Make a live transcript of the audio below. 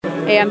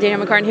Hey, I'm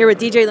Danielle McCartan here with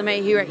DJ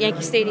LeMahieu here at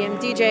Yankee Stadium.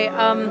 DJ,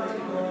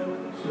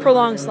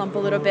 prolonged slump a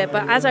little bit,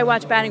 but as I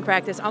watch batting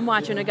practice, I'm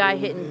watching a guy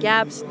hitting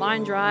gaps,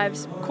 line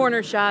drives,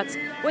 corner shots.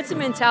 What's the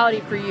mentality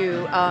for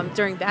you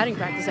during batting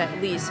practice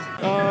at least?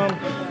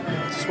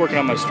 Just working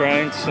on my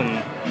strengths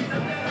and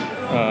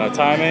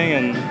timing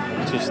and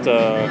just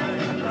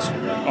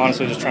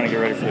honestly just trying to get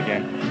ready for the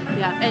game.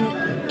 Yeah,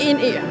 and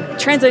in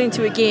translating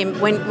to a game,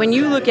 when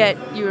you look at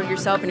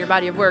yourself and your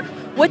body of work,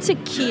 what's a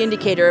key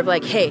indicator of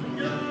like, hey,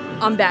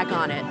 I'm back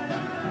on it?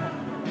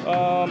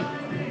 I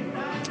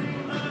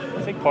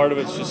think part of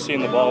it's just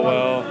seeing the ball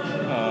well,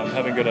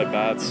 having good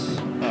at-bats,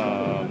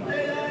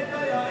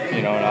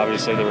 and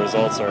obviously the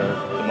results are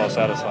the most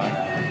satisfying.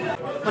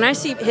 When I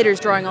see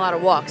hitters drawing a lot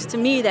of walks, to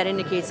me that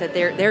indicates that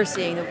they're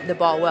seeing the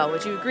ball well.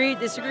 Would you agree,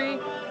 disagree?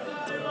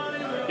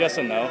 Yes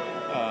and no.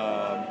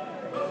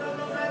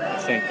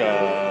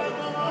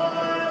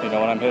 I think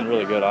when I'm hitting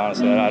really good,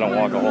 honestly, I don't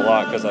walk a whole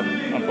lot because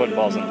I'm putting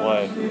balls in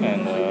play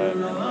and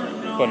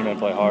putting them in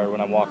play hard.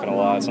 When I'm walking a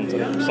lot,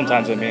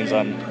 sometimes it means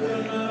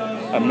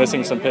I'm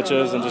missing some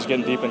pitches and just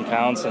getting deep in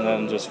counts and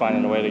then just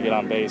finding a way to get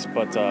on base.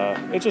 But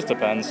it just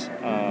depends.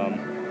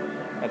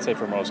 I'd say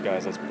for most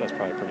guys, that's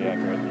probably pretty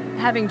accurate.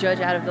 Having Judge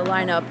out of the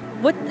lineup,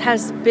 what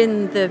has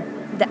been the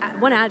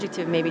one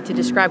adjective maybe to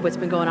describe what's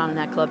been going on in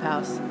that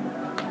clubhouse?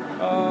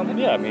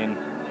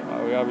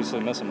 We obviously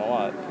miss him a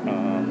lot.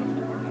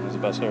 He's the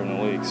best hitter in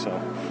the league, so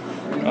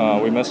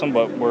we miss him,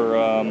 but we're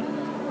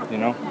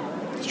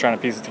just trying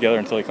to piece it together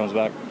until he comes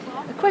back.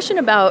 A question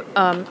about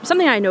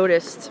something I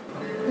noticed.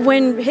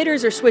 When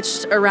hitters are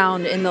switched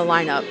around in the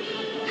lineup,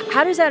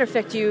 how does that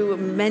affect you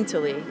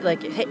mentally?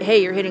 Like,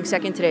 hey, you're hitting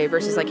second today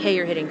versus like, hey,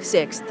 you're hitting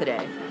sixth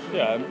today.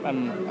 Yeah,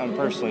 I'm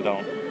personally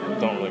don't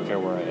really care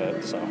where I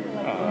hit, so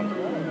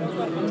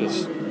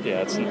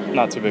it's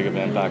not too big of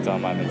an impact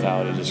on my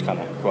mentality. Just kind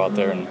of go out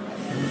there and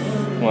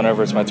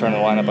whenever it's my turn in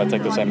the lineup, I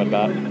take the same at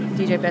bat.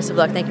 DJ, best of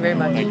luck. Thank you very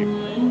much. Thank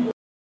you.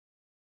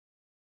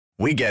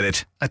 We get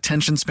it.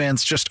 Attention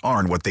spans just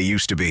aren't what they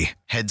used to be.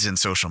 Heads in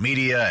social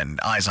media and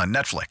eyes on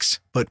Netflix.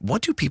 But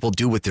what do people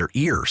do with their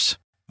ears?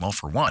 Well,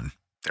 for one,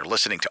 they're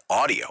listening to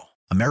audio.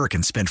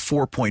 Americans spend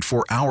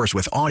 4.4 hours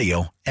with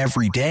audio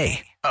every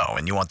day. Oh,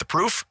 and you want the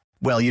proof?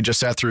 Well, you just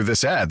sat through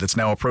this ad that's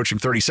now approaching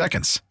 30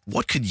 seconds.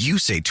 What could you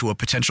say to a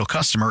potential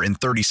customer in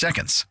 30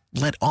 seconds?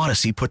 Let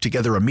Odyssey put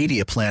together a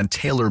media plan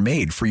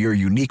tailor-made for your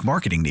unique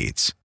marketing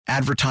needs.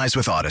 Advertise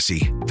with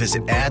Odyssey.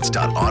 Visit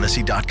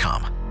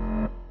ads.odyssey.com.